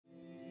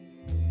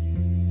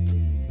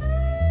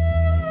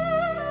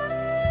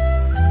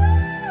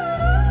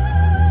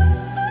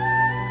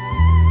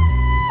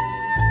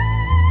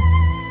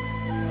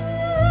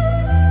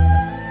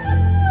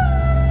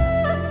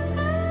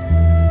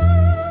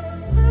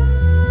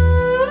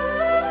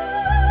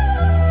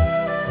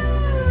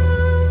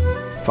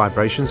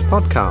VIBErations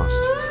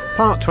podcast,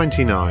 part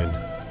 29,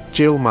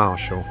 Jill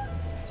Marshall.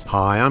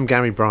 Hi, I'm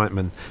Gary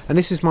Brightman, and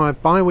this is my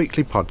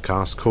bi-weekly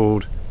podcast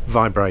called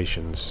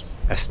VIBErations.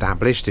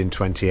 Established in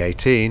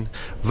 2018,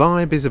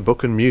 Vibe is a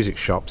book and music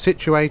shop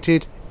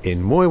situated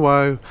in Mui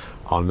Wo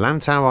on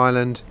Lantau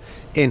Island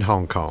in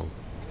Hong Kong.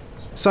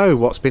 So,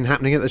 what's been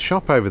happening at the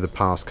shop over the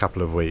past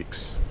couple of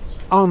weeks?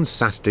 On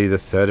Saturday the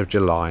 3rd of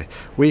July,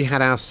 we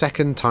had our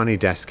second Tiny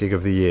Desk gig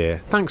of the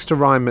year, thanks to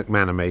Ryan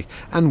McManamy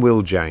and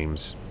Will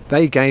James.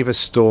 They gave a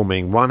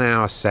storming 1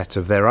 hour set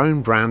of their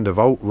own brand of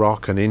alt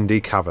rock and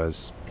indie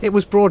covers. It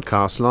was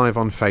broadcast live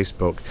on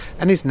Facebook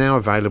and is now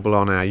available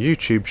on our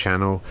YouTube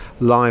channel,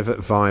 Live at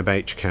Vibe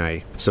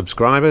HK.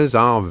 Subscribers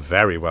are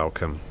very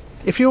welcome.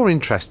 If you're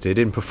interested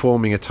in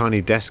performing a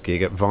Tiny Desk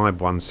gig at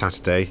Vibe one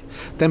Saturday,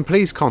 then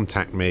please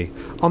contact me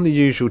on the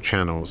usual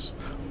channels,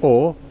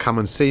 or come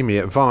and see me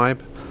at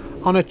Vibe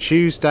on a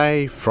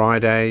Tuesday,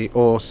 Friday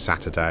or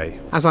Saturday.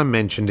 As I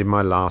mentioned in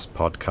my last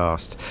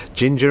podcast,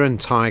 Ginger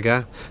and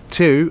Tiger,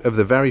 two of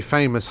the very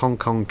famous Hong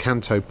Kong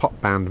canto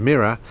pop band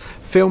Mirror,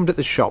 filmed at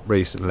the shop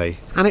recently,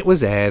 and it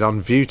was aired on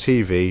View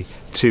TV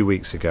 2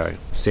 weeks ago.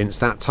 Since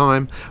that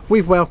time,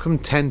 we've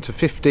welcomed 10 to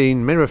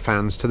 15 Mirror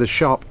fans to the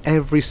shop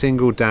every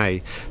single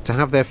day to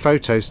have their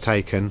photos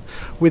taken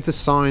with the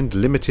signed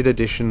limited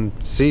edition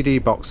CD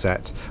box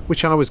set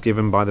which I was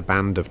given by the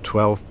band of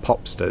 12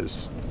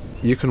 popsters.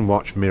 You can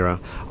watch Mirror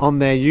on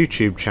their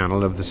YouTube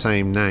channel of the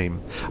same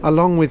name,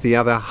 along with the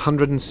other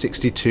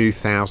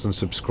 162,000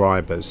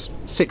 subscribers,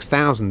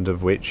 6,000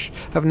 of which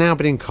have now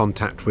been in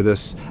contact with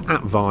us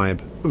at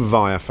Vibe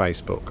via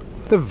Facebook.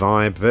 The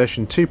Vibe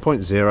version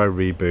 2.0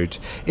 reboot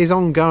is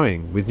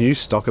ongoing, with new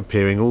stock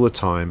appearing all the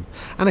time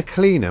and a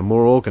cleaner,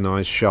 more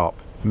organised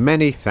shop.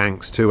 Many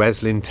thanks to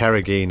Eslin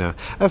Terragina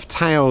of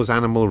Tails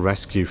Animal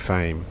Rescue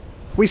fame.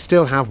 We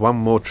still have one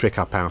more trick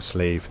up our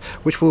sleeve,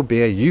 which will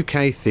be a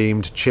UK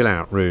themed chill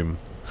out room.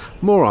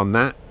 More on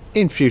that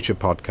in future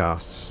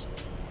podcasts.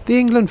 The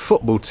England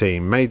football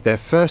team made their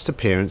first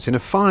appearance in a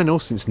final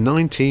since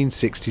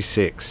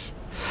 1966,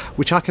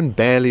 which I can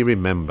barely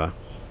remember.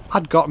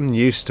 I'd gotten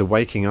used to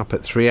waking up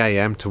at 3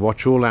 AM to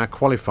watch all our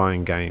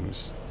qualifying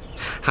games.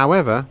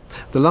 However,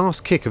 the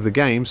last kick of the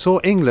game saw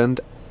England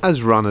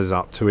as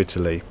runners-up to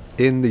Italy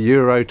in the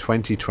Euro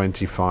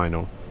 2020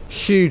 final.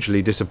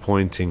 Hugely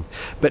disappointing,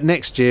 but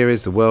next year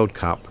is the World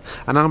Cup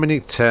and I'm an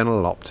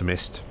eternal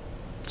optimist.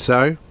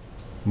 So,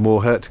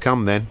 more hurt to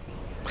come then.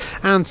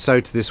 And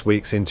so to this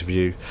week's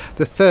interview,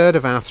 the third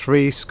of our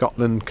 3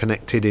 Scotland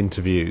connected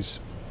interviews.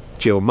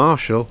 Jill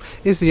Marshall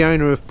is the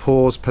owner of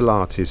Pause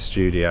Pilates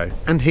studio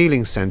and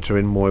healing centre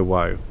in Mui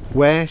Wo,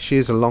 where she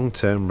is a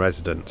long-term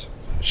resident.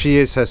 She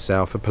is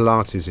herself a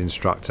Pilates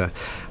instructor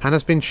and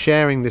has been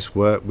sharing this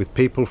work with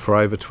people for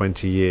over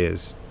 20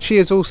 years. She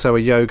is also a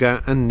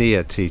yoga and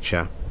Nia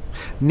teacher.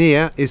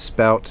 Nia is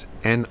spelt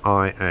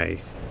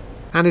N-I-A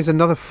and is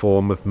another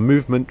form of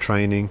movement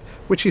training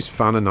which is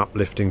fun and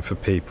uplifting for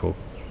people.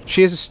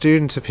 She is a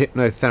student of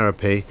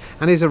hypnotherapy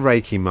and is a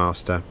Reiki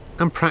Master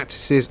and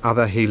practices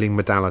other healing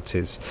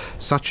modalities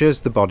such as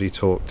the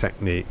BodyTalk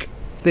technique.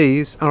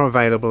 These are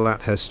available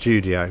at her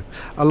studio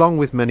along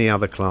with many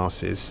other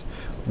classes.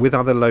 With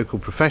other local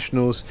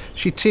professionals,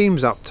 she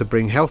teams up to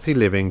bring healthy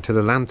living to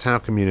the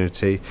Lantau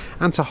community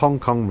and to Hong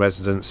Kong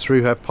residents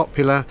through her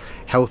popular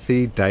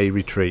Healthy Day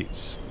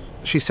retreats.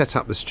 She set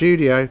up the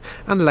studio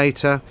and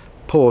later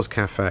Pause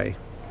Cafe.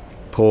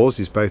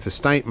 Pause is both a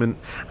statement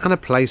and a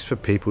place for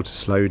people to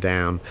slow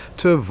down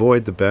to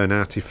avoid the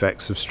burnout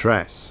effects of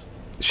stress.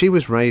 She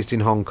was raised in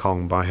Hong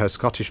Kong by her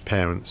Scottish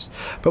parents,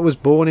 but was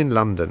born in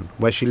London,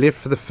 where she lived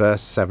for the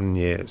first 7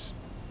 years.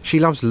 She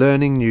loves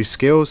learning new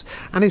skills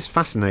and is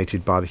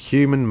fascinated by the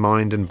human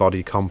mind and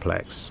body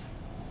complex.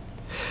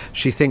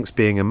 She thinks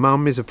being a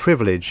mum is a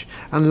privilege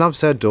and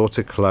loves her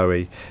daughter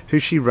Chloe, who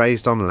she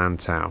raised on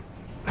Lantau.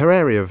 Her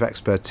area of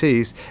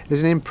expertise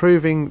is in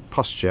improving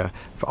posture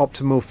for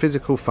optimal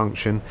physical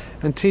function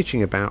and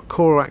teaching about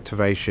core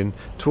activation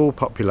to all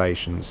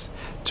populations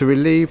to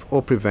relieve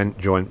or prevent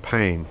joint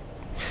pain.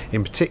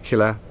 In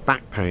particular,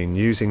 back pain,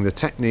 using the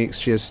techniques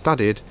she has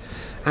studied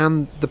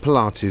and the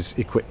Pilates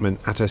equipment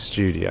at her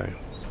studio.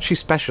 She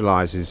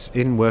specialises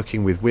in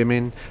working with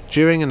women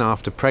during and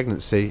after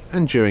pregnancy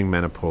and during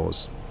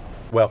menopause.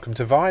 Welcome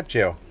to Vibe,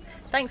 Jill.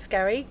 Thanks,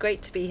 Gary.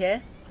 Great to be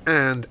here.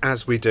 And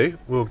as we do,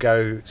 we'll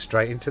go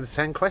straight into the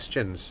 10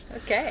 questions.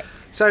 Okay.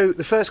 So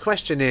the first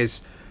question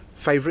is,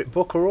 favourite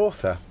book or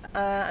author?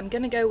 I'm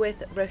going to go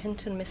with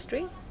Rohinton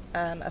Mystery,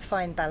 A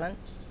Fine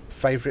Balance.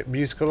 Favourite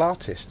musical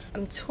artist?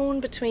 I'm torn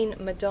between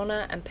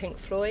Madonna and Pink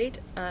Floyd,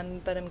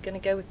 but I'm going to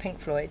go with Pink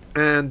Floyd.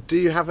 And do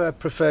you have a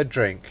preferred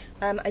drink?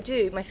 I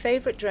do. My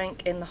favourite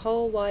drink in the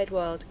whole wide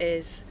world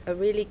is a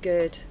really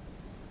good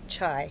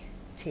chai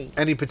tea.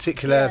 Any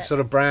particular sort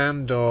of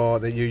brand or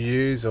that you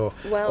use or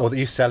that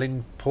you sell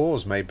in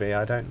Pause maybe?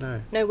 I don't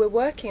know. No, we're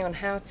working on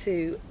how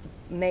to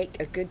make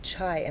a good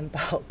chai in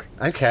bulk.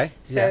 Okay.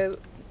 So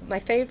my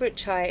favourite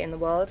chai in the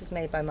world is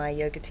made by my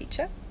yoga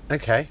teacher.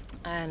 Okay.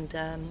 And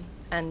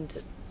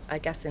I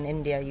guess in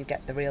India you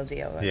get the real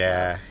deal as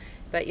well.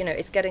 But, you know,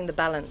 it's getting the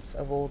balance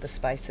of all the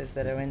spices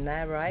that are in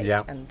there, right?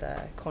 Yeah. And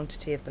the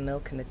quantity of the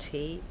milk and the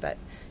tea. But,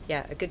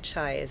 yeah, a good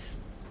chai is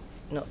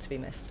not to be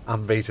missed.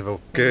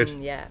 Unbeatable. Good.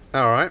 Yeah.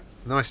 All right.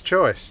 Nice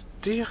choice.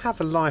 Do you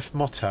have a life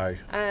motto?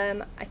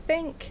 I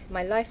think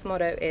my life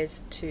motto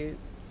is to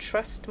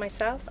trust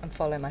myself and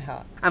follow my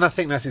heart. And I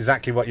think that's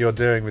exactly what you're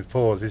doing with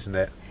Pause, isn't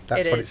it?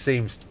 That's what it is.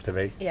 seems to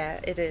be. Yeah,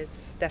 it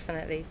is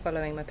definitely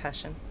following my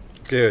passion.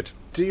 Good.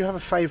 Do you have a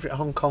favourite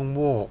Hong Kong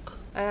walk?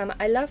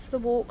 I love the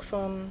walk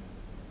from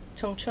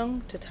Tung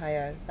Chung to Tai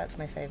O. That's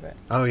my favourite.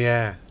 Oh,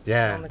 yeah.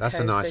 Yeah, On the that's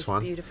coast, a nice those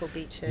one. beautiful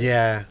beaches.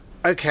 Yeah.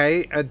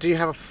 Okay, do you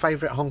have a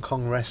favourite Hong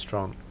Kong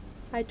restaurant?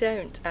 I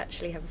don't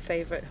actually have a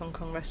favourite Hong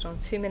Kong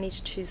restaurant. Too many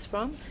to choose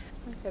from.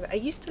 I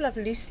used to love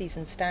Lucy's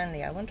and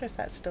Stanley. I wonder if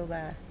that's still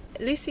there.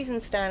 Lucy's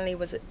and Stanley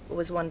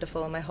was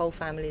wonderful, and my whole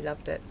family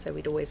loved it, so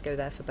we'd always go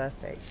there for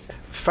birthdays.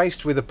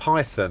 Faced with a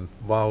python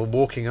while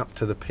walking up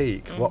to the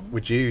peak, what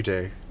would you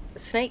do?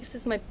 Snakes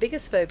is my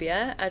biggest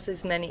phobia, as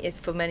is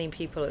for many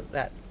people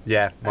that.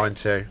 Yeah, mine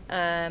too.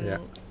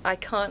 I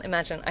can't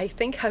imagine. I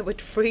think I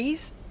would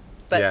freeze,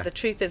 but the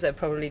truth is I'd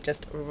probably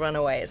just run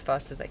away as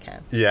fast as I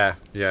can. Yeah,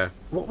 yeah.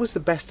 What was the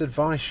best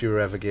advice you were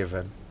ever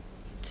given?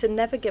 To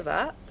never give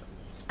up,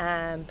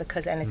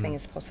 because anything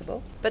is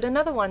possible. But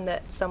another one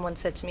that someone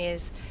said to me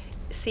is,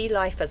 see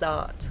life as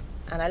art.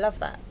 And I love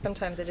that.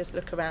 Sometimes I just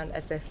look around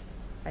as if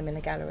I'm in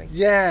a gallery.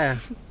 Yeah,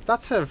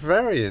 that's a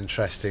very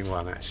interesting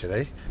one,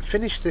 actually.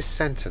 Finish this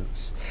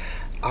sentence.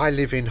 I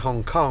live in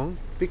Hong Kong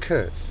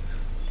because...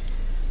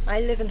 I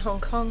live in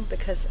Hong Kong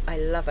because I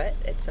love it.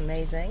 It's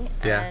amazing.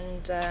 Yeah.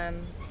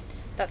 And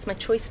that's my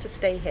choice to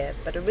stay here.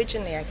 But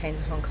originally I came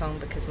to Hong Kong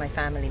because my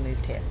family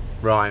moved here.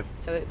 Right.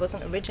 So it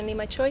wasn't originally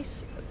my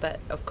choice, but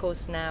of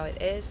course now it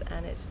is.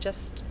 And it's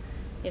just,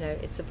 you know,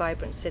 it's a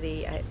vibrant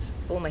city. It's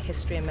all my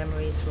history and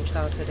memories from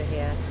childhood are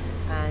here.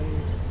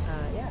 And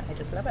yeah, I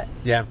just love it.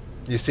 Yeah,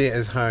 you see it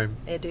as home.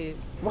 I do.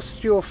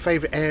 What's your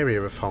favourite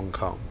area of Hong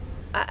Kong?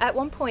 At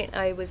one point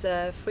I was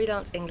a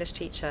freelance English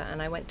teacher,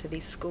 and I went to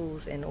these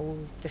schools in all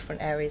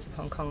different areas of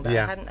Hong Kong that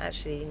I hadn't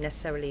actually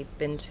necessarily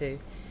been to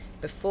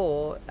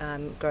before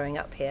growing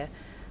up here.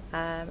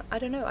 I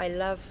don't know, I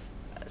love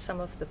some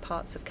of the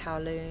parts of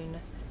Kowloon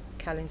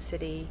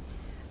City.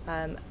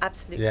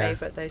 Absolute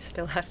favourite though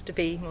still has to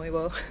be Mui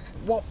Wo.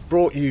 What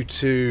brought you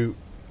to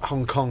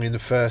Hong Kong in the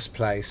first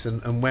place,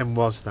 and when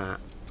was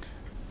that?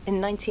 In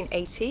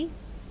 1980,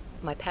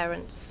 my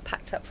parents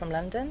packed up from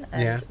London,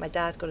 and my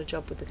dad got a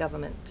job with the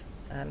government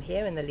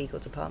here in the legal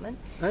department.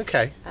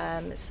 Okay.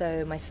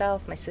 So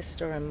myself, my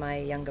sister and my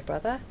younger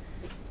brother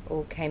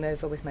all came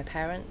over with my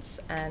parents,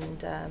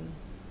 and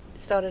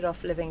started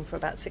off living for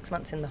about 6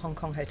 months in the Hong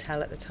Kong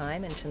hotel at the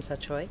time in Tsim Sha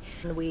Tsui.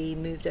 And we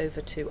moved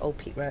over to Old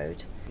Peak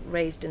Road,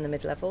 raised in the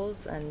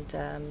mid-levels, and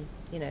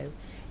you know,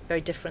 very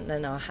different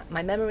than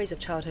my memories of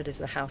childhood is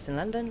the house in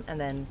London, and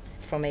then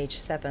from age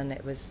 7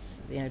 it was,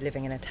 you know,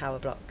 living in a tower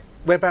block.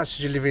 Whereabouts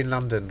did you live in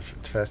London,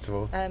 first of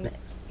all?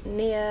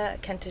 Near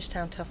Kentish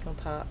Town, Tufnell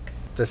Park.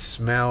 The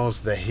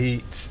smells, the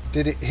heat,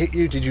 did it hit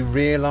you? Did you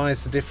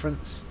realise the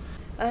difference?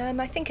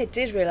 I think I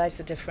did realise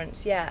the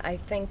difference, yeah. I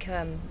think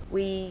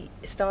we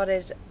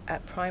started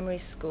at primary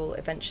school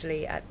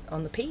eventually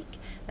on the Peak,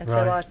 and so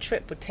our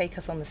trip would take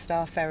us on the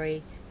Star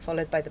Ferry,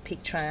 followed by the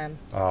Peak Tram,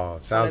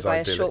 sounds followed by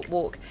idyllic. a short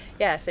walk.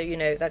 Yeah, so, you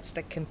know, that's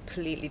the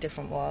completely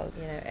different world.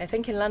 You know, I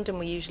think in London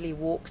we usually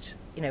walked,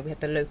 you know, we had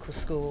the local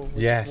school,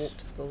 we just walked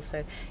to school.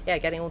 So, yeah,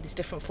 getting all these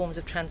different forms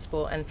of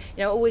transport. And,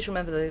 you know, I always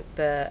remember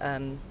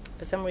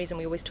for some reason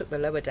we always took the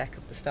lower deck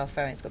of the Star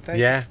Ferry. It's got very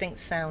distinct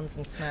sounds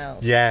and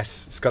smells.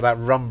 Yes, it's got that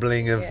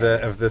rumbling of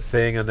the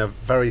thing, and a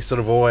very sort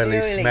of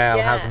oily smell,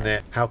 hasn't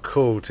it? How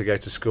cool to go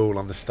to school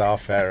on the Star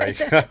Ferry.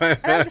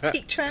 And the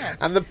Peak Tram.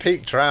 And the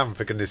Peak Tram,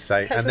 for goodness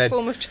sake. That's a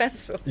form of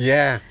transport.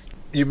 Yeah.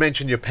 You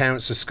mentioned your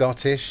parents were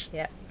Scottish.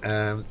 Yeah.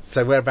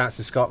 So whereabouts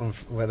in Scotland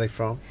were they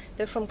from?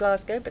 They're from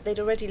Glasgow, but they'd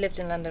already lived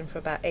in London for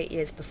about 8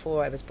 years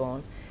before I was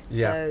born.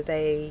 So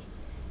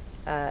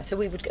so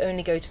we would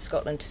only go to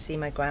Scotland to see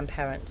my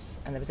grandparents,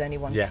 and there was only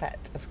one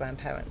set of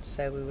grandparents.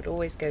 So we would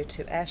always go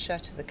to Ayrshire,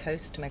 to the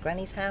coast, to my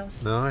granny's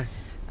house.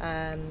 Nice.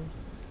 And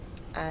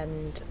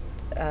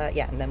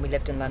then we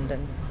lived in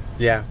London.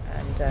 Yeah.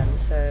 And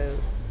so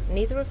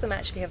neither of them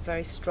actually have a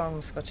very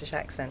strong Scottish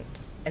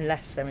accent,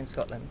 unless they're in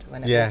Scotland,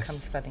 when it all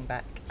comes flooding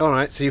back. All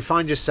right, so you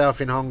find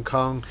yourself in Hong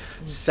Kong,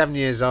 7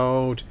 years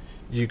old,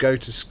 you go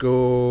to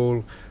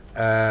school,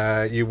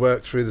 you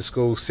work through the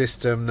school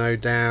system, no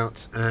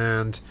doubt,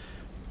 and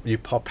you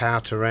pop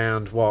out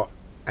around,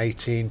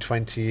 18,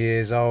 20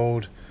 years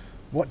old.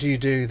 What do you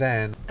do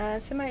then?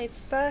 So my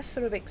first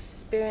sort of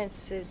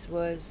experiences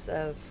was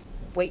of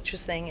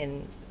waitressing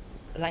in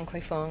Lan Kwai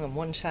Fong and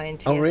Wan Chai and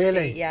TST. Oh,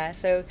 really? Yeah,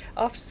 so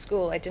after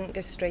school I didn't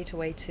go straight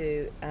away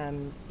to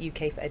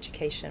UK for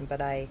education, but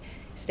I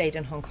stayed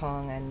in Hong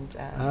Kong and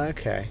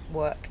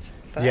worked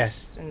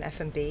first in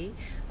F&B.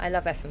 I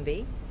love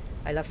F&B.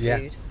 I love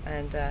food,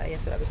 and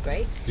so that was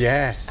great.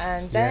 Yes.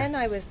 And then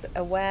I was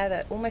aware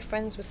that all my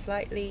friends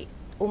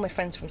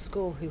from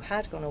school who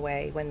had gone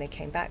away, when they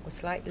came back, were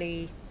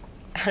slightly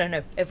I don't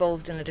know,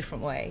 evolved in a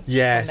different way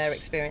Yes. from their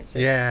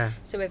experiences. Yeah.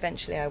 So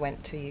eventually I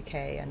went to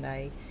UK and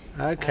I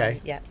Okay.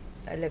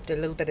 I lived a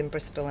little bit in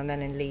Bristol and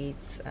then in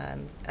Leeds,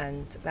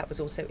 and that was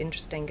also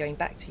interesting, going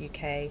back to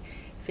UK,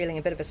 feeling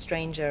a bit of a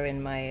stranger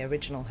in my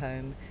original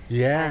home.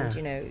 Yeah. And,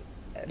 you know,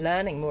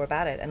 learning more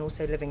about it, and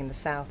also living in the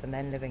south and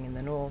then living in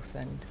the north,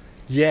 and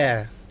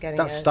Yeah. getting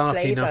That's a stark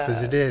enough flavour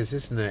as it is,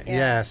 isn't it? Yeah.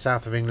 Yeah,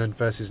 south of England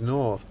versus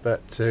north,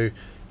 but to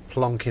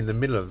plonk in the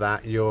middle of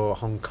that, your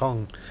Hong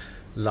Kong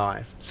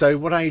life. So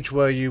what age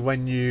were you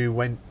when you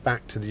went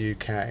back to the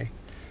UK?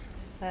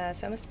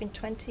 So I must have been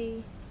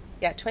 20.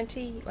 Yeah,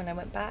 20 when I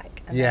went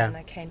back, and Yeah. then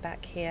I came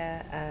back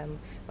here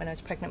when I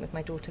was pregnant with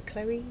my daughter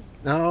Chloe,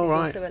 Oh, who's right.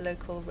 also a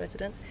local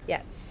resident.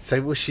 Yes.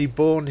 So was she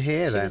born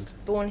here She then? was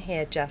born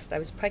here just. I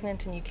was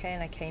pregnant in UK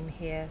and I came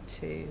here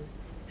to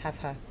have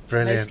her.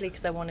 Brilliant. Mostly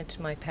because I wanted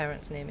my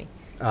parents near me.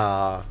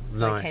 Ah, So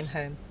nice. I came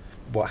home.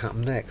 What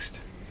happened next?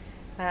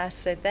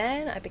 So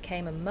then I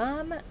became a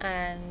mum,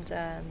 and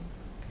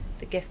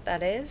the gift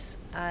that is.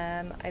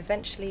 I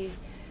eventually,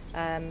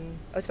 I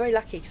was very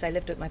lucky because I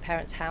lived at my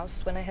parents'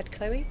 house when I had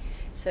Chloe.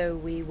 So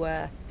we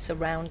were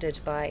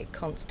surrounded by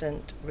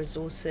constant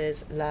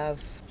resources,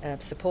 love,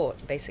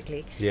 support,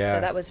 basically. Yeah.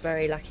 So that was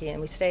very lucky, and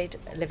we stayed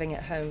living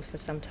at home for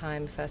some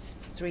time. First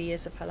 3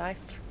 years of her life,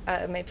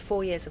 maybe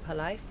 4 years of her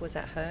life was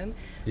at home.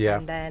 Yeah.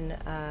 And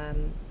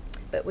then,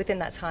 but within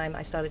that time,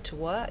 I started to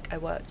work. I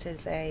worked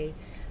as a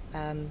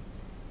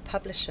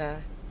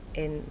publisher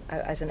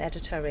as an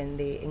editor in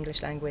the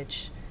English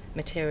language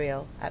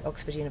material at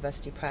Oxford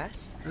University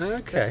Press.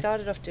 Okay. So I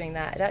started off doing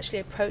that. I'd actually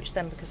approached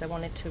them because I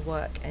wanted to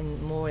work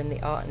more in the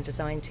art and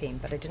design team,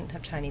 but I didn't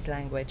have Chinese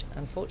language,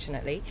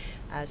 unfortunately,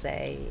 as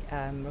a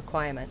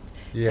requirement.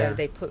 Yeah.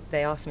 So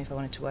they asked me if I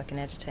wanted to work in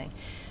editing.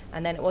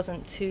 And then it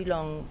wasn't too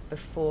long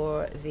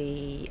before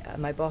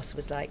my boss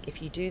was like,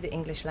 if you do the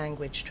English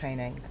language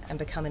training and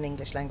become an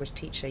English language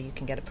teacher, you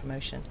can get a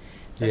promotion.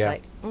 So Yeah.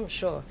 I was like,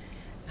 sure.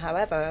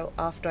 However,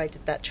 after I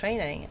did that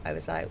training, I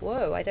was like,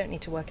 whoa, I don't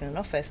need to work in an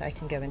office, I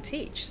can go and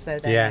teach. So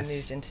then Yes. I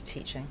moved into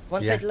teaching.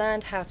 Once Yeah. I'd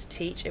learned how to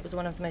teach, it was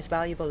one of the most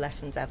valuable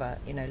lessons ever,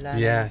 you know,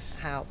 learning Yes.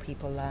 how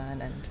people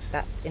learn and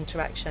that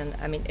interaction.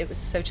 I mean, it was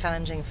so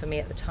challenging for me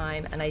at the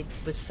time, and I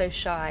was so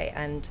shy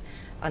and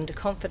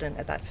underconfident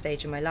at that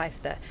stage in my life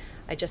that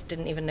I just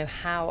didn't even know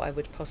how I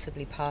would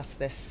possibly pass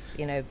this,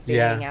 you know, being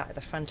Yeah. out at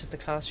the front of the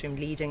classroom,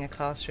 leading a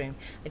classroom.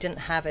 I didn't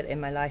have it in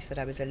my life that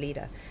I was a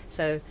leader.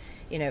 So,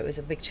 you know, it was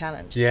a big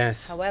challenge.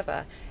 Yes.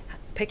 However,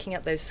 picking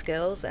up those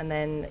skills and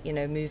then, you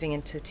know, moving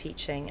into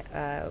teaching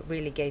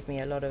really gave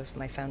me a lot of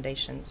my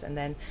foundations. And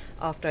then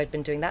after I'd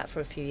been doing that for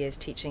a few years,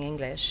 teaching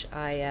English,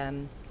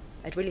 I'd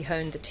really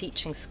honed the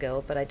teaching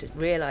skill, but I did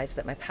realize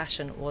that my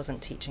passion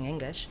wasn't teaching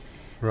English.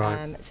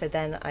 Right. So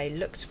then I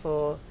looked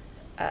for,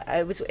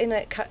 I was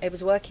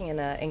working in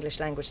an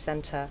English language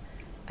centre,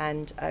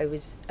 and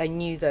I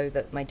knew though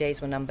that my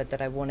days were numbered,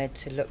 that I wanted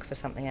to look for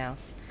something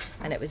else.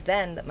 And it was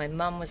then that my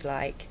mum was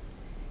like,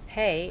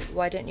 hey,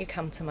 why don't you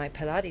come to my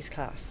Pilates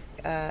class?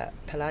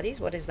 Pilates,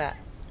 what is that?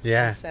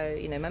 Yeah. And so,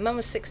 you know, my mum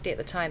was 60 at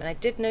the time, and I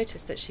did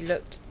notice that she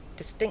looked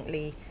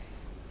distinctly,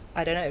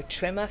 I don't know,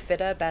 trimmer,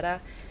 fitter,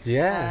 better.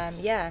 Yes.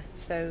 Yeah,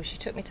 so she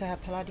took me to her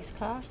Pilates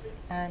class,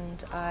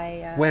 and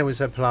I... Where was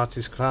her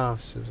Pilates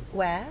class?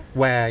 Where?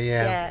 Where,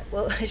 yeah. Yeah,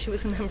 well, she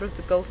was a member of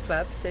the golf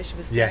club, so she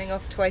was Yes. going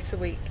off twice a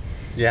week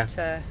Yeah.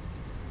 to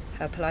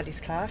her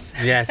Pilates class.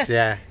 Yes,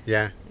 yeah,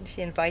 yeah. And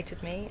she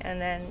invited me, and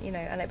then, you know,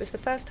 and it was the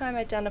first time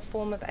I'd done a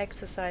form of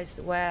exercise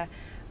where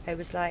I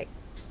was like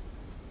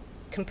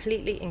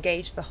completely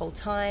engaged the whole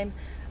time.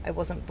 I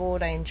wasn't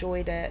bored, I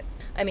enjoyed it.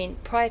 I mean,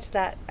 prior to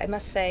that, I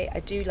must say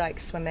I do like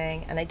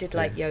swimming, and I did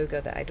like Yeah.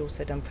 yoga that I'd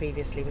also done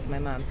previously with my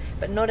mum,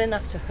 but not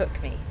enough to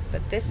hook me.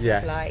 But this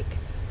Yes. was like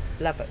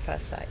love at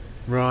first sight.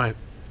 Right.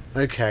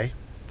 Okay.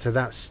 So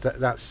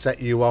that's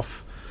set you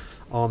off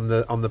on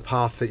the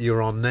path that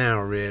you're on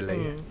now,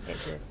 really. It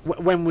did.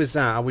 When was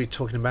that? Are we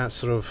talking about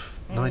sort of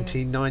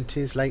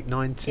 1990s, late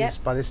 90s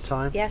Yep. by this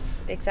time?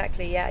 Yes,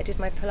 exactly. Yeah, I did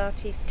my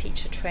Pilates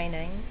teacher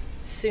training.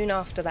 Soon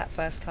after that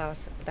first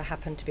class, there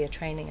happened to be a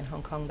training in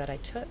Hong Kong that I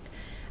took,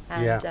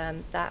 and Yeah.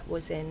 that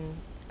was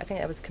I think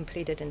that was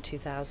completed in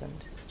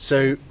 2000.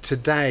 So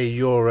today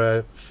you're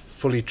a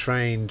fully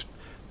trained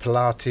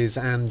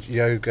Pilates and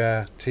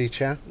yoga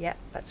teacher. Yeah,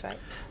 that's right.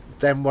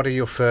 Then what are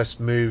your first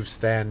moves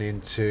then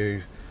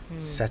into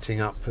setting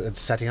up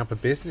a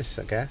business,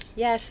 I guess?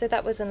 Yeah, so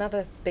that was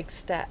another big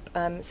step.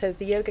 So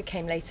the yoga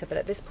came later, but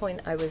at this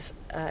point I was,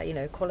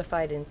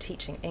 qualified in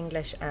teaching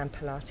English and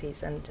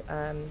Pilates, and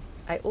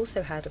I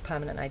also had a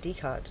permanent ID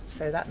card,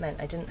 so that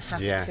meant I didn't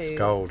have Yes, to...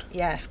 gold.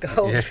 Yes,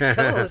 gold, Yeah.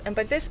 gold. And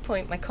by this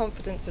point, my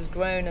confidence has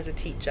grown as a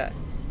teacher.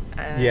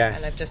 Yes.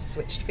 And I've just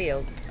switched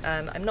field.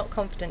 I'm not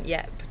confident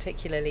yet,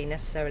 particularly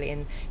necessarily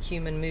in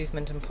human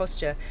movement and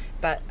posture,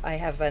 but I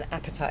have an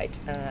appetite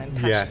and I'm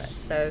passionate. Yes.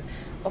 So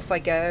off I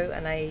go,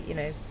 and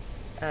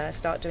I,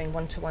 start doing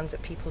one-to-ones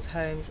at people's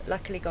homes.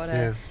 Luckily got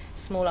a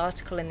small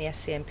article in the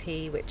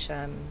SCMP, which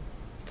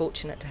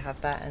fortunate to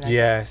have that, and I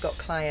Yes. got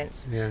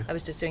clients. Yeah. I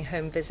was just doing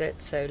home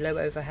visits, so low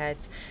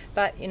overheads,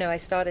 but I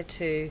started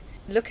to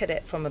look at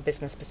it from a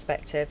business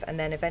perspective, and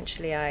then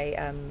eventually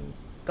I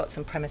got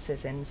some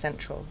premises in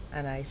Central,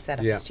 and I set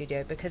up a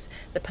studio, because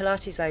the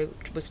Pilates I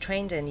was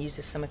trained in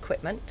uses some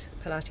equipment,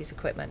 Pilates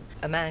equipment.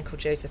 A man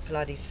called Joseph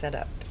Pilates set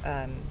up,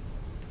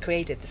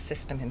 created the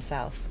system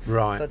himself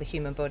for the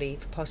human body,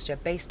 for posture,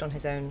 based on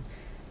his own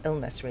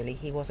illness, really.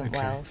 He wasn't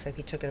well, so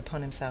he took it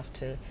upon himself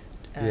to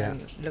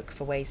look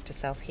for ways to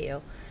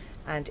self-heal,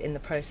 and in the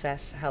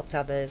process helped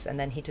others. And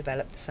then he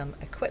developed some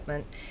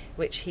equipment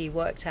which he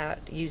worked out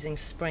using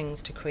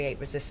springs to create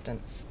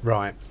resistance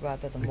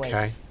rather than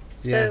weight.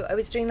 So I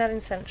was doing that in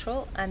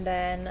Central, and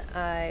then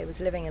I was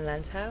living in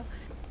Lantau.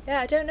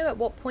 I don't know at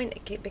what point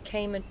it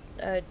became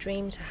a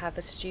dream to have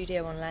a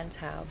studio on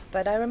Lantau,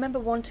 but I remember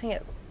wanting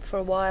it for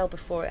a while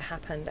before it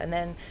happened. And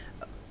then,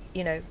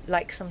 you know,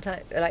 like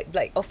sometimes,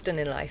 like often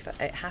in life,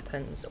 it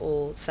happens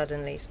all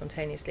suddenly,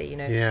 spontaneously. You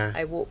know,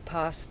 I walked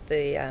past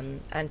the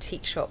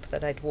antique shop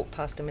that I'd walked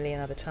past a million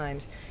other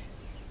times,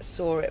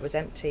 saw it was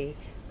empty,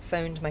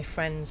 phoned my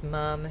friend's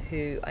mum,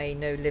 who I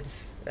know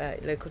lives,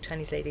 local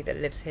Chinese lady that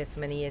lives here for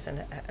many years,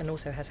 and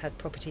also has had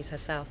properties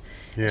herself.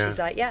 And she's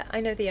like, yeah, I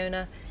know the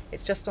owner.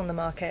 It's just on the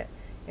market.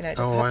 You know, it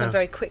just happened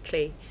very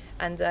quickly,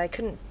 and I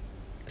couldn't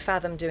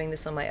fathom doing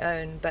this on my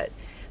own. But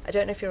I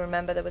don't know if you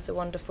remember, there was a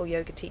wonderful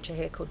yoga teacher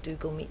here called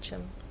Dougal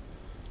Meacham.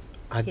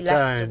 He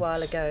left a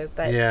while ago,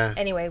 but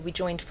anyway, we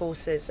joined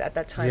forces. At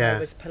that time, I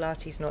was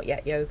Pilates, not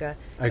yet yoga,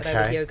 but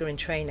I was yoga in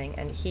training,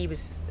 and he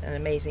was an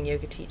amazing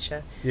yoga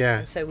teacher.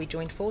 And so we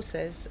joined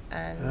forces,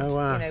 and you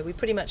know, we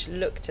pretty much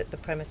looked at the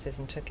premises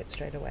and took it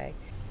straight away.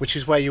 Which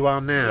is where you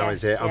are now,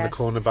 is it? On the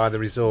corner by the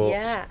resort?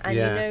 And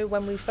you know,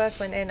 when we first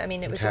went in, I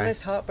mean, it was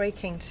almost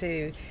heartbreaking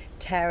to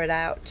tear it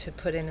out to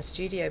put in a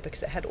studio,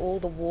 because it had all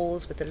the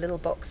walls with the little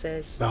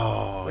boxes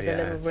with the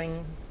little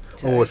ring.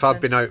 If I'd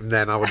been open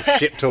then, I would have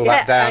shipped all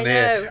that down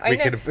here. I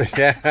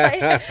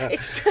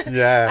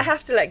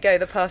have to let go.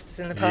 The past is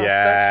in the past.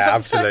 But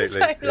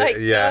absolutely. I'm like,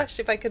 gosh,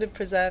 if I could have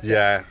preserved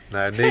it.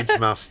 No, needs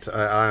must.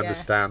 I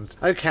understand.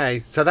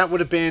 Okay, so that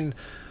would have been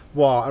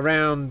what,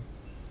 around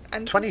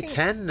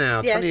 2010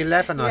 now,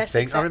 2011, I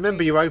think. Exactly. I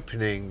remember you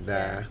opening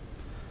there.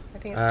 I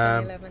think it's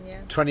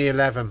 2011,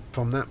 2011.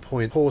 From that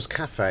point, Pause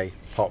Cafe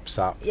pops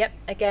up. Yep,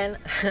 again,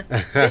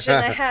 vision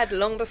I had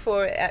long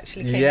before it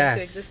actually came into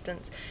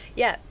existence.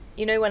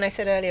 You know, when I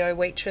said earlier I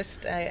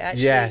waitressed, I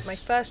actually, my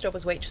first job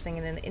was waitressing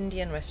in an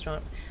Indian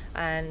restaurant,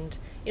 and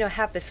you know, I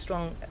have this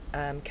strong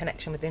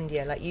connection with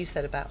India, like you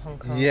said about Hong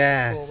Kong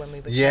before when we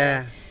were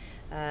chatting.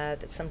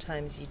 That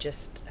sometimes you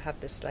just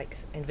have this like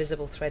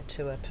invisible thread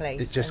to a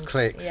place. It just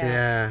clicks.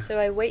 So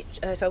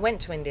I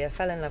went to India,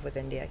 fell in love with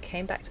India,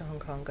 came back to Hong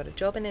Kong, got a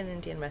job in an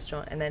Indian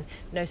restaurant, and then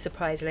no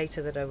surprise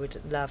later that I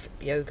would love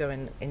yoga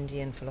and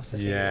Indian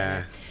philosophy. You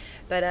know?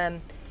 But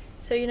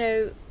so you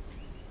know,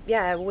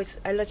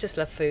 I just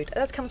love food.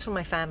 That comes from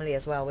my family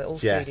as well. We're all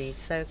foodies.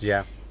 So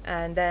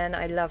and then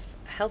I love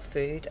health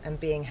food and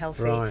being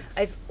healthy.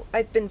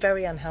 I've been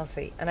very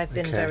unhealthy, and I've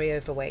been very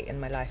overweight in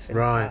my life in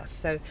the past.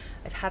 So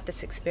I've had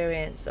this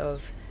experience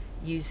of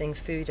using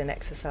food and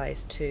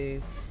exercise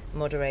to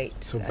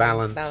moderate,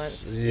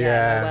 balance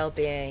my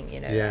well-being. You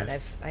know,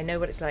 and I know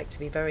what it's like to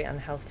be very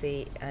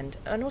unhealthy and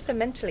also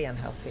mentally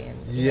unhealthy.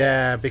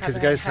 And because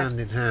it goes hand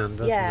in hand,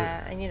 doesn't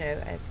it? And you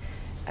know,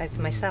 I've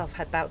myself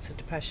had bouts of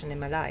depression in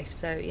my life.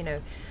 So you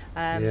know,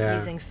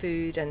 using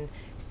food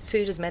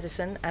as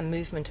medicine and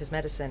movement as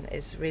medicine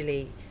is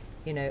really,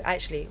 you know,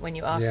 actually when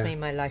you ask me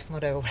my life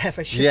motto or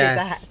whatever, it should be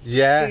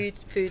that.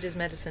 Food as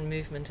medicine,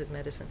 movement as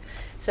medicine.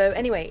 So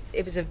anyway,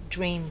 it was a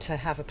dream to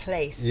have a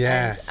place.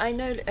 And I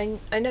know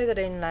that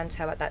in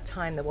Lantau at that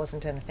time there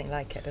wasn't anything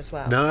like it as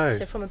well.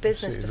 So from a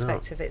business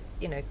perspective, it,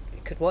 you know,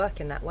 it could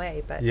work in that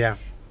way. But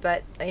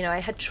but you know, I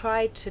had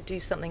tried to do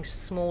something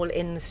small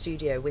in the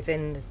studio,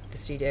 within the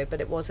studio,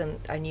 but it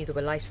wasn't. I knew there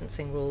were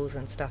licensing rules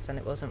and stuff, and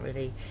it wasn't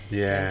really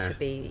going to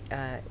be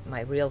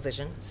my real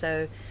vision.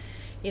 So,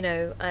 you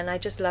know, and I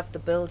just loved the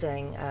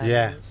building.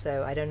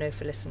 So I don't know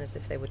for listeners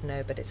if they would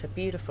know, but it's a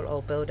beautiful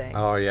old building.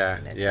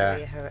 And it's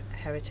really a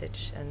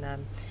heritage.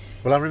 And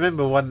well, I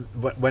remember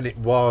when it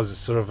was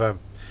sort of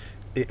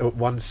at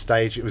one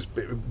stage it was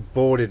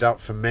boarded up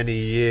for many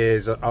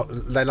years.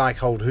 They're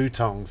like old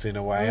hutongs in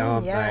a way,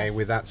 aren't they?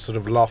 With that sort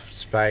of loft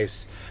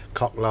space,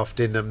 cock loft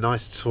in them,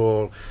 nice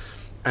tall.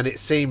 And it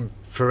seemed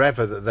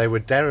forever that they were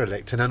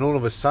derelict, and then all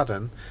of a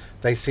sudden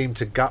they seemed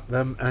to gut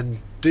them and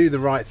do the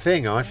right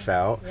thing. I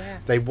felt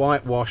they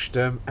whitewashed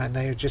them, and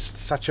they were just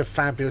such a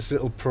fabulous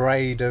little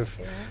parade of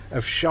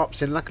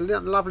shops in like a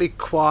lovely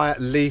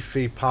quiet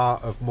leafy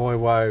part of Mui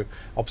Wo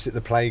opposite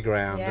the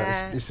playground.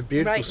 It's a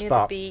beautiful right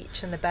spot. Near the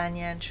beach and the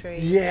banyan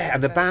tree.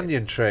 And the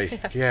banyan tree.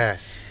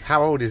 Yes.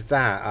 How old is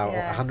that?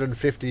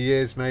 150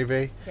 years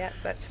maybe?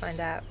 Let's find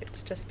out.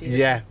 It's just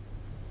beautiful.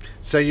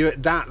 So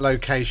that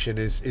location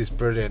is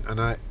brilliant,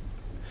 and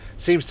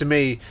seems to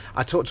me,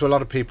 I talk to a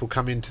lot of people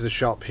come into the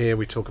shop here,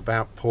 we talk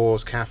about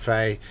Pause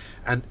Cafe,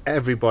 and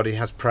everybody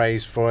has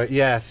praise for it.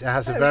 Yes, it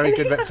has a very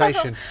good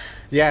reputation.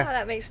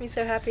 That makes me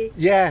so happy.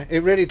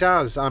 It really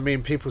does. I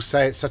mean, people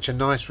say it's such a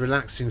nice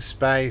relaxing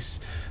space.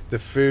 the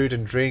food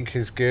and drink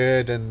is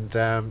good, and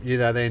you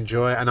know, they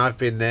enjoy it, and I've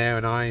been there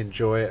and I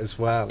enjoy it as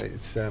well.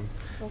 It's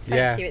well,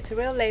 thank you. It's a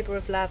real labour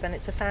of love, and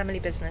it's a family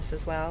business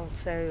as well.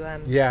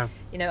 So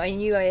you know, I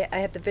knew I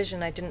had the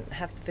vision. I didn't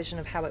have the vision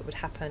of how it would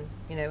happen.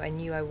 You know, I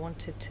knew I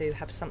wanted to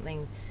have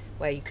something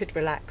where you could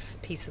relax,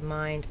 peace of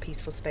mind,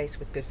 peaceful space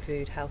with good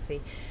food,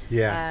 healthy,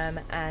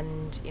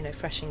 and you know,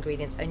 fresh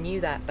ingredients. I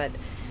knew that, but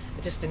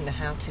I just didn't know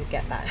how to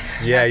get that.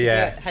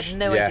 Had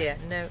no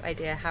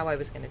idea how I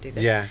was going to do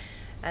this.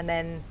 And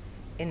then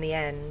in the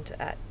end,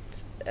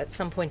 at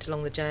some point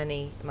along the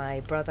journey, my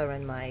brother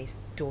and my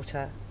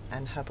daughter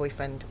and her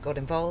boyfriend got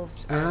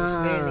involved,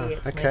 and really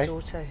it's my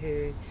daughter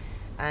who,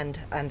 and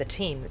the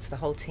team. It's the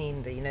whole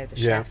team. The the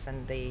chef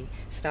and the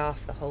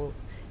staff. The whole.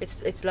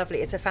 It's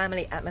lovely. It's a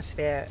family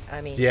atmosphere.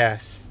 I mean,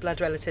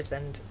 blood relatives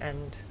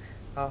and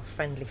our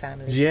friendly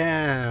family.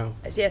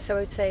 So I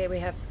would say we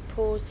have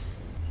Pause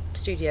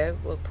studio,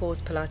 or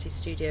Pause Pilates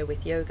studio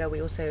with yoga.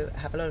 We also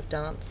have a lot of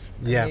dance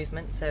and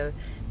movement. So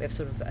we have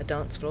sort of a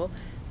dance floor.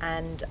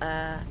 And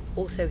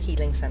also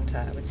healing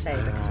centre, I would say,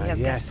 because we have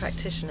guest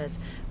practitioners,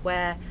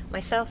 where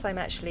myself, I'm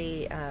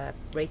actually a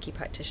Reiki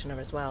practitioner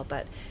as well,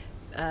 but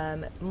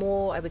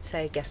more, I would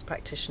say, guest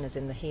practitioners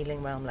in the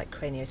healing realm, like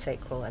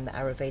craniosacral and the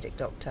Ayurvedic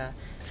doctor.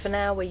 For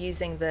now, we're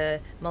using the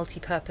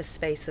multi-purpose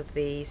space of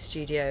the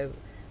studio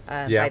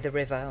by the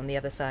river on the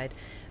other side,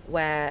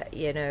 where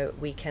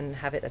we can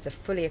have it as a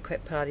fully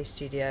equipped Pilates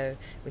studio.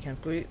 We can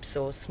have groups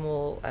or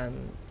small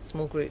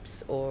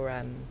groups or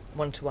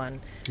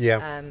one-to-one.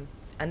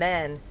 And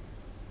then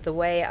the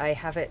way I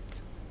have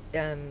it,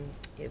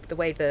 the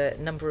way the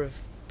number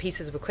of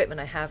pieces of equipment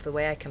I have, the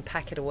way I can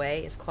pack it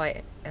away is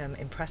quite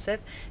impressive.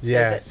 So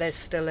that there's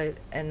still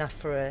enough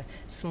for a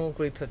small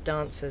group of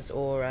dancers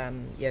or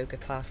yoga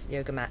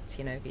mats,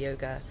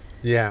 yoga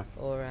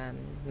or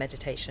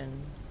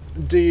meditation.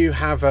 Do you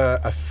have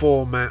a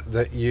format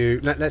that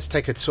let's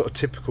take a sort of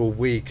typical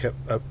week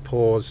at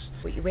Pause?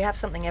 We have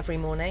something every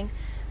morning,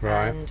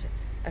 and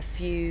a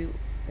few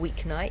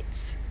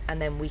weeknights. And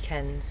then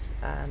weekends,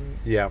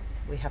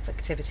 we have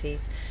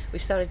activities.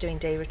 We've started doing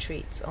day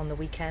retreats on the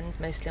weekends,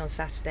 mostly on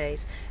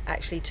Saturdays,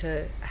 actually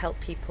to help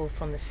people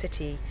from the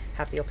city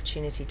have the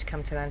opportunity to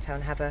come to Lantau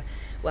and have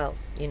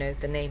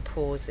the name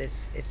Pause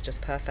is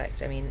just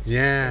perfect. I mean,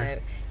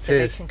 so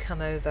they can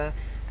come over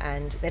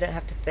and they don't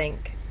have to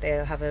think.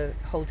 They'll have a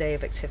whole day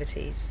of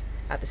activities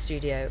at the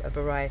studio, a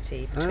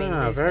variety between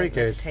movement,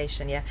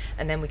 meditation,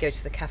 and then we go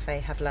to the cafe,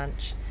 have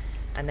lunch,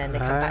 and then they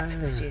come back to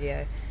the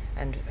studio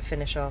and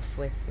finish off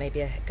with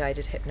maybe a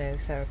guided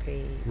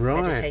hypnotherapy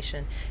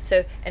meditation.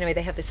 So anyway,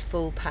 they have this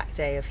full packed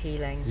day of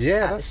healing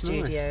at the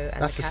studio. Nice.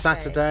 And that's the the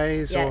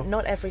Saturdays? Yeah,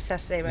 not every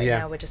Saturday right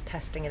now. We're just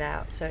testing it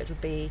out. So it'll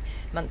be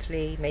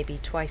monthly, maybe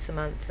twice a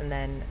month, and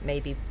then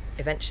maybe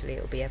eventually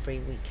it'll be every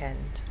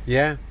weekend.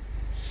 Yeah.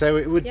 So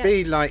it would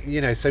be like,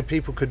 so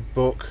people could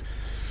book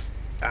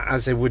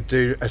as they would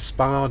do a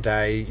spa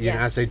day,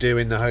 as they do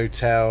in the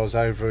hotels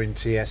over in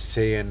TST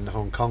and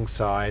Hong Kong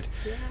side.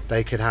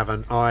 They could have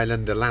an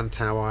island, a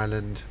Lantau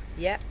island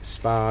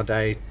spa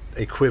day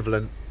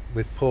equivalent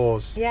with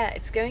Pause.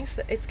 It's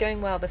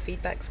going well. The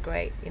feedback's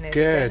great. You Good.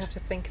 don't have to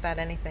think about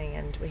anything,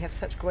 and we have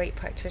such great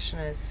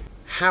practitioners.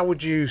 How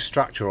would you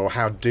structure, or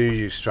how do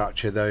you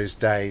structure those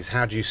days?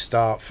 How do you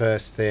start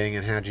first thing,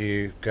 and how do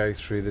you go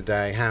through the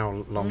day?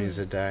 How long is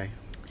a day?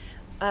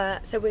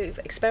 So we've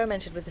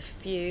experimented with a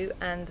few,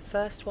 and the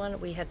first one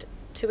we had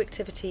 2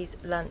 activities,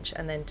 lunch,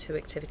 and then 2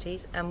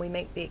 activities, and we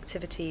make the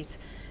activities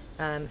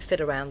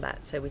fit around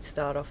that. So we'd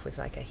start off with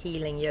like a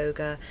healing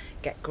yoga,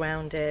 get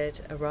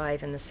grounded,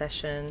 arrive in the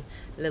session,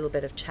 a little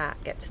bit of chat,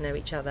 get to know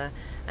each other,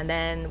 and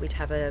then we'd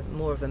have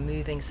more of a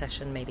moving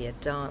session, maybe a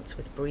dance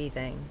with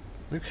breathing,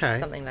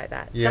 something like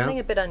that. Something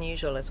a bit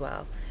unusual as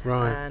well.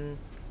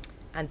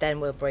 And then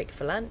we'll break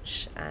for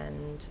lunch,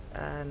 and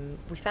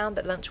we found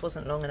that lunch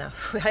wasn't long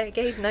enough. I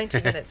gave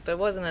 90 minutes, but it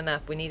wasn't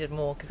enough. We needed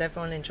more because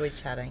everyone enjoyed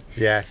chatting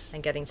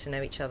and getting to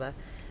know each other.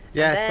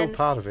 It's all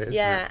part of it, isn't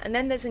it? And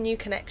then there's a new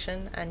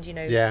connection, and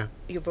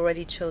you've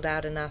already chilled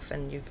out enough,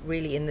 and you've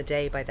really in the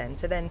day by then.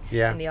 So then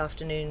in the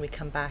afternoon we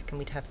come back and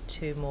we'd have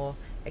 2 more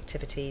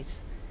activities,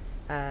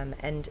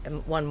 and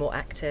one more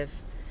active,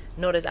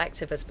 not as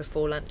active as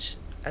before lunch,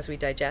 as we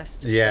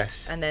digest,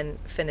 and then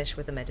finish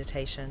with a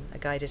meditation, a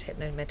guided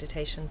hypno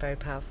meditation, very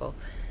powerful.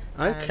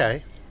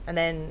 And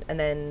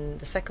then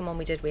the second one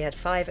we did, we had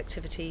 5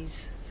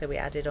 activities, so we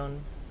added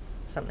on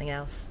something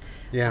else.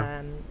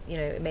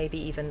 Maybe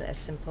even as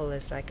simple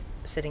as like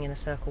sitting in a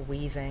circle,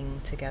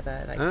 weaving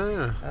together,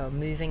 like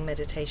moving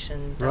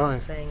meditation,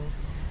 dancing.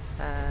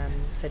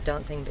 So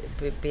dancing,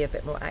 be a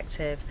bit more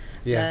active,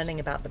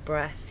 learning about the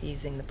breath,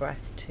 using the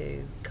breath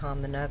to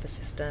calm the nervous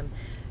system.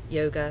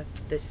 Yoga,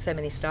 there's so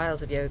many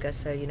styles of yoga,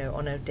 so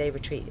on a day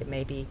retreat it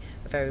may be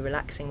a very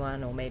relaxing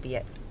one, or maybe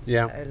a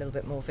little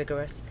bit more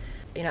vigorous.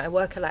 I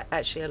work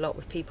actually a lot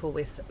with people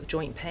with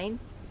joint pain,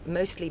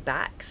 mostly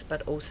backs,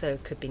 but also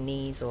could be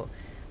knees or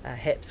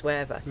hips,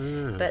 wherever.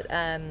 But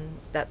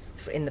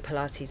that's in the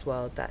Pilates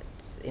world.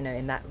 That's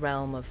in that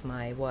realm of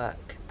my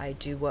work. I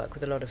do work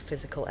with a lot of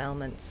physical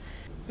ailments.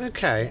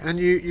 Okay, and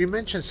you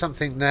mentioned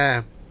something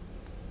there,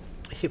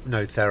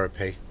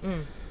 hypnotherapy.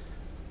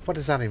 What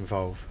does that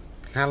involve?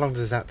 How long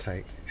does that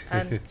take?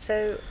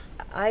 So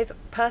I've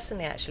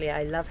personally, actually,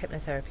 I love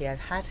hypnotherapy.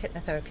 I've had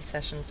hypnotherapy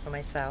sessions for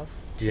myself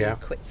to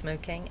quit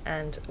smoking,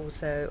 and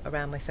also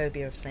around my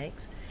phobia of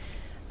snakes.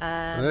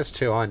 Well, that's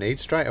two I need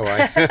straight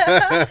away.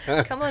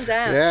 Come on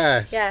down.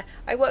 Yes. Yeah,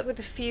 I work with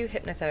a few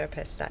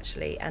hypnotherapists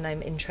actually, and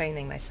I'm in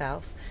training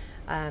myself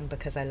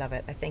because I love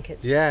it. I think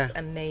it's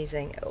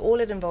amazing. All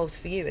it involves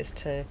for you is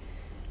to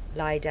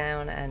lie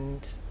down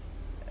and,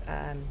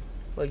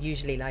 well,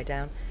 usually lie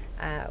down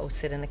or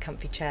sit in a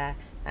comfy chair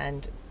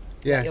and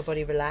let your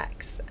body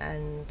relax,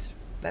 and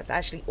that's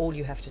actually all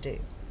you have to do.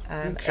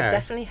 It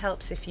definitely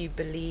helps if you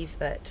believe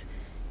that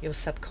your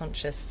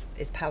subconscious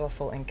is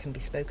powerful and can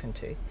be spoken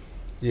to.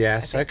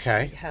 Yes,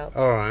 okay. It helps.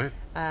 All right.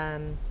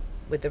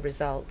 With the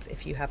result,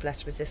 if you have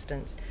less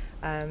resistance.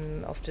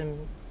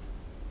 Often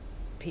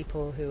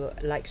people who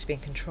like to be in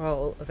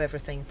control of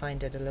everything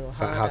find it a little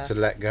harder. Hard to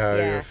let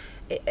go.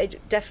 Yeah, it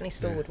definitely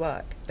still would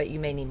work, but you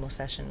may need more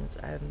sessions,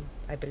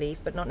 I believe,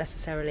 but not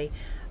necessarily.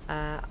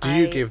 Do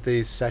you give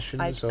these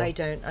sessions? I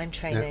don't. I'm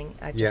training.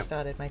 I've just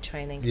started my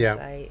training because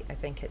I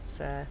think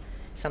it's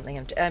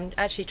something I'm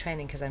actually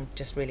training because I'm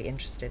just really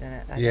interested in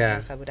it. I don't know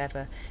if I would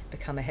ever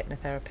become a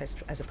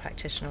hypnotherapist as a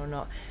practitioner or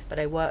not, but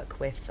I work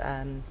with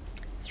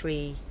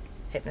 3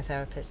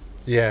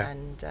 hypnotherapists,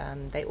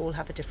 and they all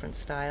have a different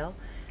style,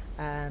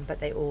 but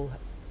they all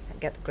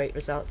get great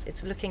results.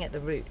 It's looking at the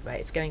root, right?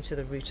 It's going to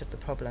the root of the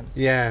problem.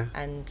 Yeah.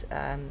 And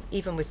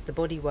even with the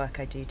body work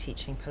I do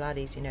teaching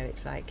Pilates, you know,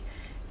 it's like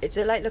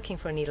looking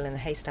for a needle in a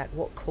haystack.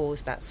 What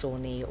caused that sore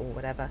knee or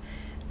whatever?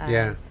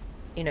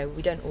 You know,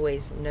 we don't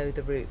always know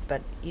the root,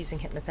 but using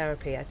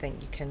hypnotherapy, I think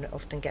you can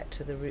often get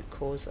to the root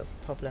cause of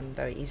the problem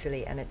very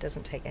easily, and it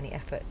doesn't take any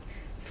effort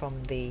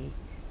from the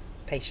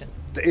patient.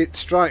 It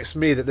strikes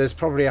me that there's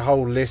probably a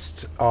whole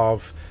list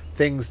of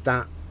things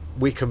that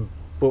we can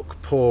book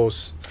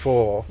Pause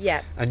for,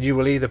 and you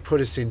will either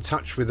put us in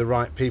touch with the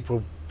right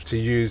people to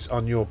use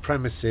on your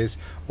premises,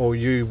 or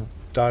you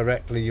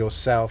directly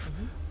yourself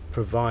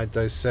provide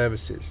those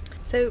services.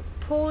 So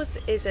Pause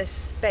is a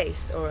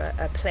space or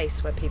a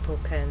place where people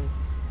can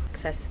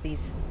access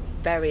these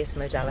various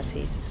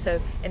modalities. So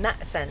in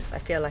that sense, I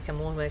feel like I'm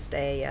almost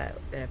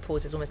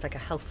Pause is almost like a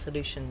health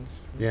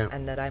solutions,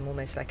 and that I'm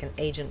almost like an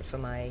agent for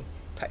my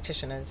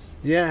practitioners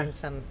in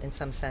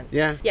some sense.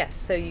 Yes,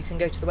 so you can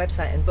go to the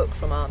website and book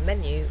from our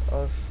menu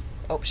of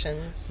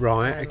options.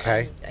 Right,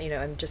 okay. And, you know,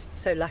 I'm just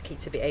so lucky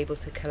to be able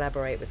to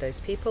collaborate with those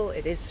people.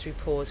 It is through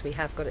Pause. We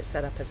have got it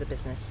set up as a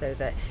business so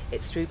that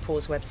it's through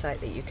Pause website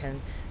that you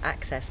can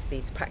access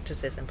these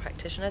practices and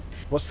practitioners.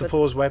 What's the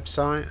Pause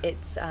website?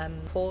 It's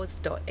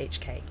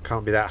pause.hk.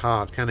 Can't be that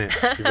hard, can it?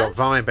 You've got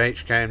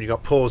VIBEHK and you've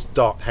got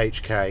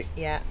pause.hk.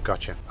 Yeah.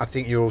 Gotcha. I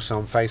think you're also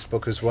on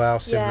Facebook as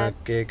well, similar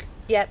gig.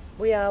 Yep,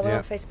 we are. We're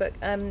on Facebook.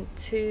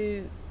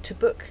 To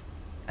book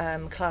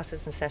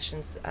classes and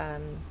sessions,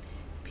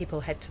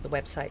 people head to the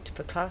website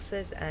for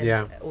classes,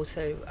 and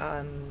also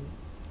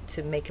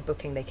to make a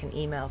booking they can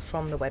email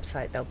from the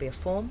website. There'll be a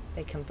form,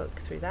 they can book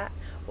through that,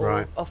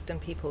 or often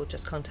people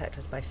just contact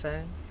us by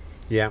phone,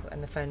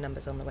 and the phone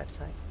number's on the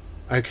website.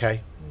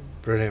 Okay.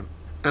 Brilliant.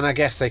 And I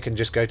guess they can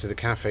just go to the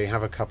cafe,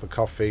 have a cup of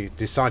coffee,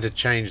 decide to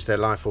change their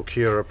life or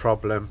cure a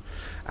problem,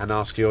 and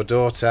ask your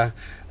daughter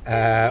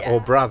or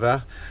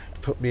brother,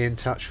 put me in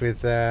touch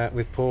with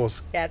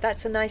Pause. Yeah,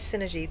 that's a nice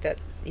synergy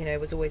that, you know,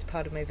 was always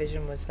part of my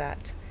vision, was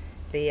that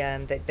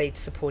that they'd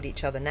support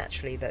each other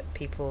naturally, that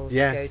people who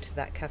go to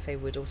that cafe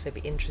would also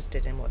be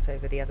interested in what's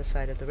over the other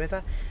side of the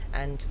river,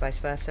 and vice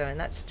versa. And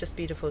that's just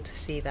beautiful to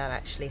see that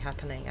actually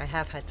happening. I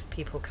have had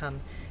people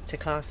come to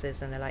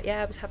classes and they're like,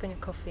 I was having a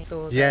coffee,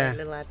 saw the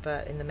little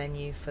advert in the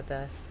menu for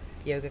the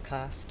yoga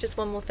class. Just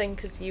one more thing,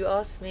 because you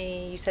asked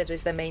me, you said,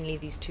 is there mainly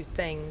these 2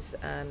 things,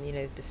 you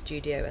know, the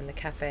studio and the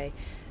cafe?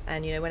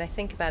 And, you know, when I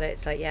think about it,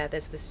 it's like,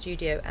 there's the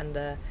studio and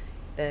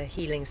the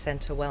healing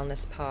center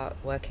wellness part,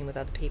 working with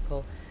other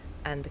people,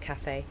 and the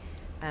cafe,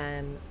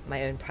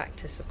 my own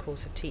practice, of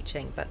course, of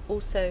teaching. But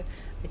also,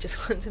 I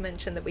just want to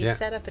mention that we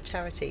set up a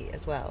charity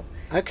as well.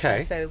 Okay.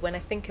 And so when I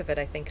think of it,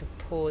 I think of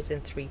Pause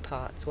in 3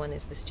 parts. One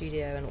is the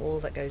studio and all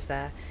that goes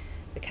there,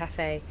 the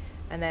cafe,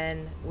 and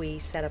then we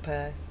set up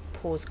a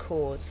Pause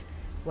cause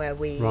where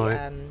we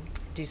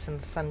do some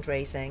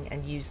fundraising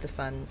and use the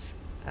funds.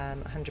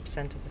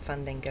 100% of the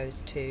funding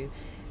goes to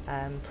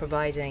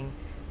providing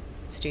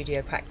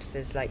studio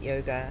practices like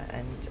yoga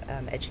and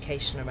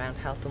education around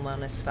health and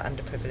wellness for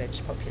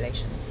underprivileged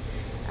populations.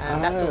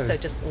 That's also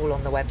just all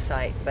on the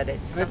website, but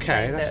it's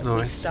something that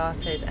we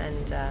started,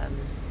 and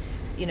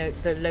you know,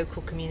 the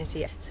local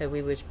community. So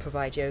we would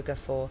provide yoga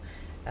for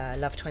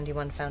Love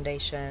 21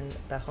 Foundation,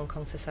 the Hong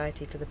Kong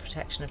Society for the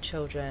Protection of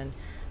Children,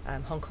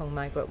 Hong Kong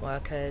migrant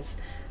workers,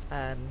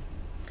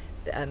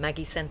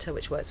 Maggie Centre,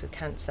 which works with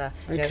cancer.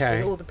 You know,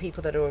 and all the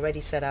people that are already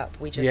set up,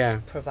 we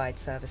just provide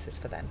services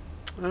for them.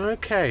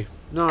 Okay,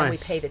 nice. And we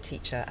pay the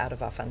teacher out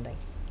of our funding.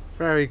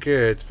 Very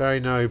good, very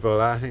noble.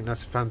 I think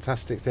that's a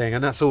fantastic thing,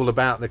 and that's all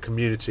about the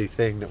community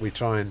thing that we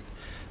try and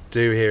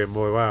do here in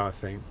Mui Wo, I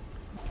think.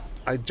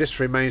 It just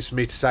remains for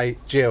me to say,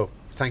 Jill,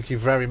 thank you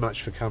very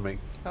much for coming.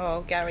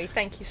 Oh, Gary,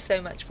 thank you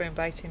so much for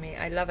inviting me.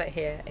 I love it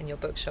here in your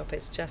bookshop.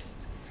 It's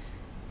just,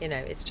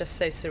 it's just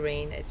so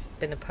serene. It's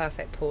been a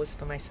perfect pause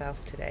for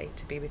myself today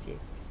to be with you.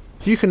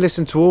 You can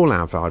listen to all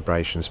our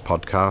Vibrations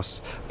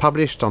podcasts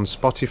published on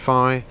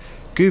Spotify,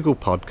 Google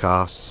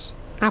Podcasts,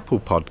 Apple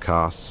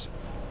Podcasts,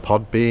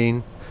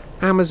 Podbean,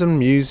 Amazon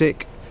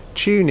Music,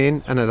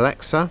 TuneIn and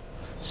Alexa,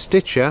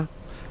 Stitcher,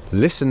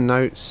 Listen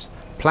Notes,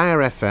 Player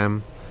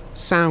FM,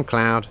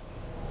 SoundCloud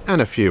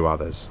and a few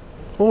others.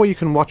 Or you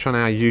can watch on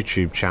our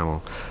YouTube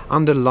channel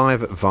under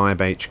Live at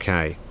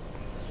VibeHK,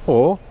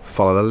 or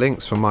follow the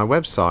links from my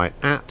website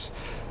at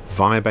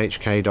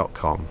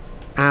vibehk.com.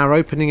 Our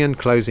opening and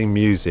closing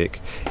music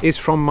is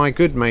from my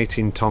good mate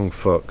in Tong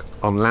Fook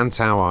on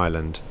Lantau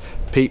Island,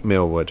 Pete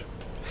Millwood.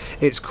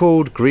 It's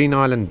called Green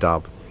Island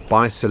Dub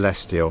by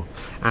Celestial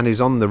and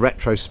is on the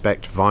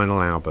Retrospect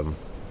vinyl album.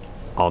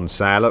 On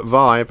sale at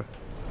Vibe.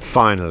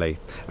 Finally,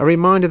 a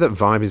reminder that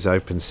Vibe is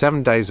open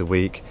 7 days a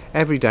week,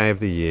 every day of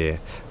the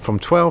year, from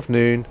 12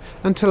 noon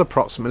until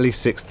approximately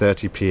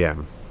 6:30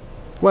 p.m.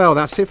 Well,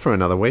 that's it for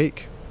another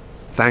week.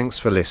 Thanks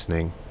for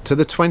listening to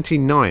the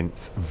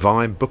 29th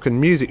Vibe Book and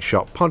Music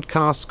Shop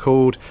podcast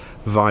called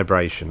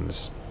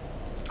VIBErations.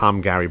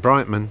 I'm Gary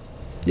Brightman.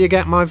 You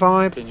get my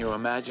vibe? Can you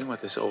imagine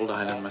what this old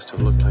island must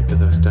have looked like to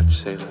those Dutch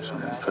sailors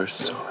when they first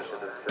saw it?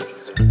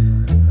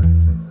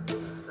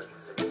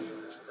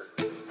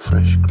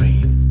 Fresh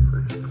green.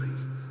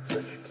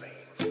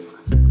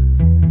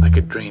 Like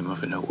a dream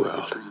of a new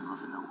world.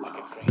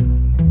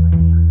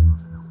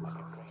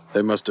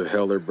 They must have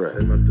held their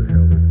breath.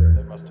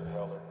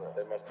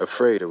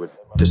 Afraid it would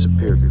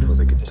disappear before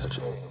they could touch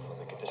it.